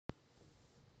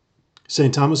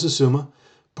St. Thomas's Summa,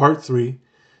 Part 3,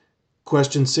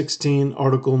 Question 16,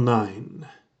 Article 9.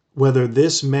 Whether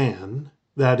this man,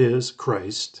 that is,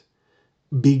 Christ,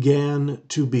 began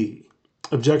to be.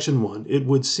 Objection 1. It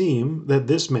would seem that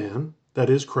this man, that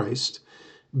is, Christ,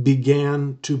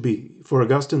 began to be. For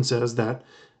Augustine says that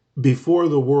before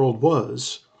the world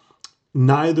was,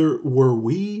 neither were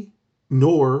we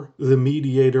nor the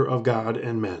mediator of God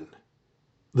and men,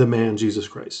 the man Jesus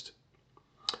Christ.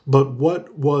 But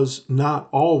what was not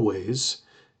always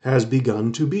has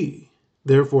begun to be.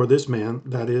 Therefore, this man,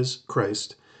 that is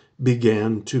Christ,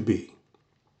 began to be.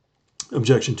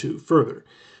 Objection 2. Further,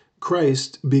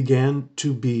 Christ began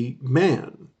to be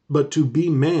man, but to be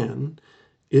man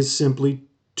is simply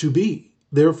to be.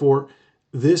 Therefore,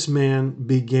 this man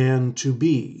began to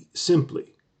be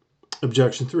simply.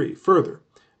 Objection 3. Further,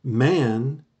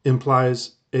 man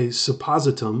implies a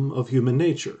suppositum of human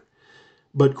nature.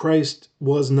 But Christ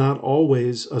was not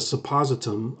always a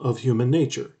suppositum of human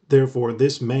nature. Therefore,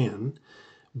 this man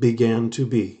began to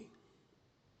be.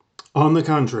 On the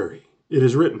contrary, it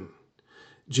is written,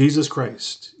 Jesus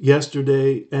Christ,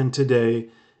 yesterday and today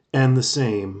and the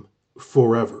same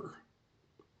forever.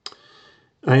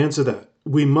 I answer that.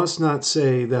 We must not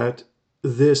say that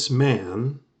this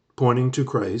man, pointing to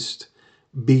Christ,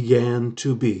 began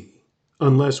to be,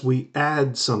 unless we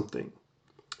add something.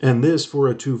 And this for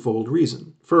a twofold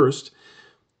reason. First,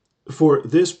 for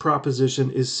this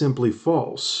proposition is simply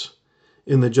false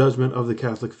in the judgment of the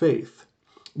Catholic faith,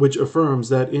 which affirms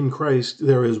that in Christ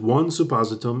there is one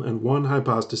suppositum and one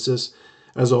hypostasis,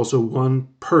 as also one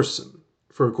person.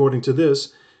 For according to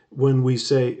this, when we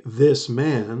say this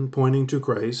man, pointing to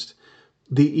Christ,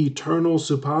 the eternal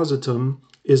suppositum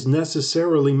is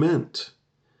necessarily meant,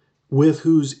 with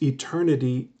whose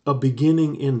eternity a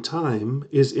beginning in time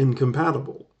is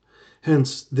incompatible.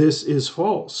 Hence, this is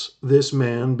false. This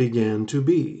man began to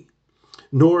be.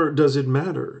 Nor does it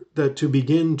matter that to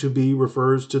begin to be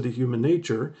refers to the human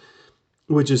nature,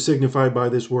 which is signified by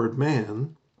this word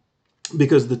man,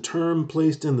 because the term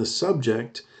placed in the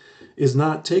subject is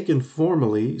not taken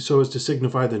formally so as to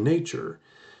signify the nature,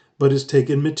 but is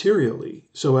taken materially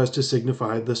so as to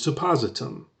signify the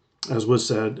suppositum, as was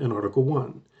said in Article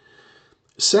 1.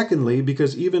 Secondly,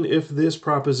 because even if this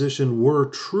proposition were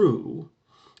true,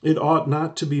 it ought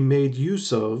not to be made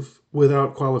use of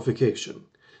without qualification,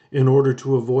 in order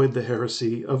to avoid the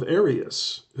heresy of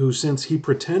Arius, who, since he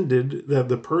pretended that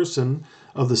the person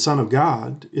of the Son of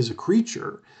God is a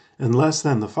creature and less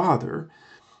than the Father,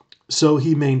 so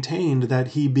he maintained that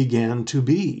he began to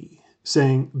be,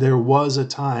 saying there was a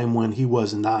time when he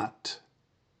was not.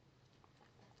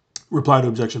 Reply to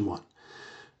Objection 1.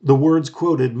 The words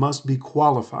quoted must be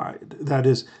qualified. That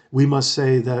is, we must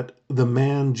say that the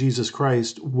man Jesus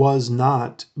Christ was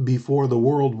not, before the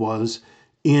world was,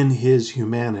 in his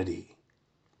humanity.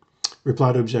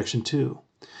 Reply to Objection 2.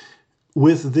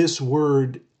 With this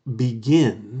word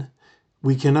begin,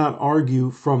 we cannot argue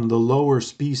from the lower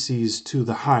species to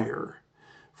the higher,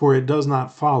 for it does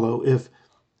not follow if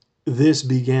this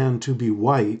began to be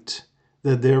white,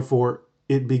 that therefore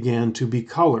it began to be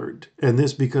colored, and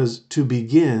this because to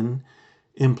begin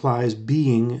implies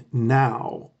being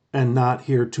now and not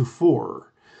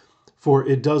heretofore. For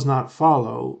it does not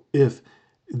follow, if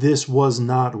this was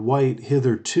not white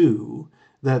hitherto,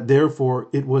 that therefore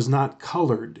it was not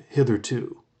colored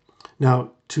hitherto.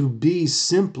 Now, to be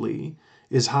simply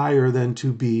is higher than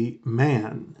to be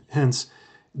man. Hence,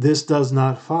 this does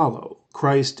not follow.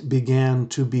 Christ began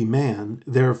to be man,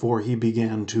 therefore he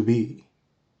began to be.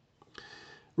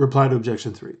 Reply to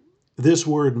Objection 3. This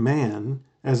word man,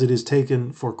 as it is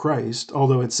taken for Christ,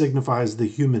 although it signifies the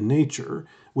human nature,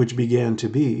 which began to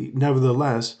be,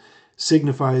 nevertheless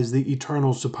signifies the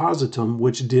eternal suppositum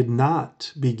which did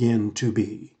not begin to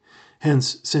be.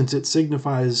 Hence, since it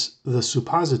signifies the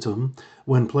suppositum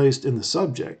when placed in the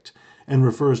subject, and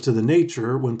refers to the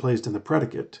nature when placed in the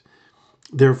predicate,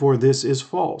 therefore this is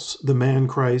false. The man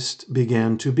Christ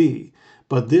began to be.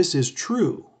 But this is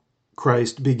true.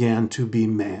 Christ began to be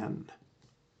man.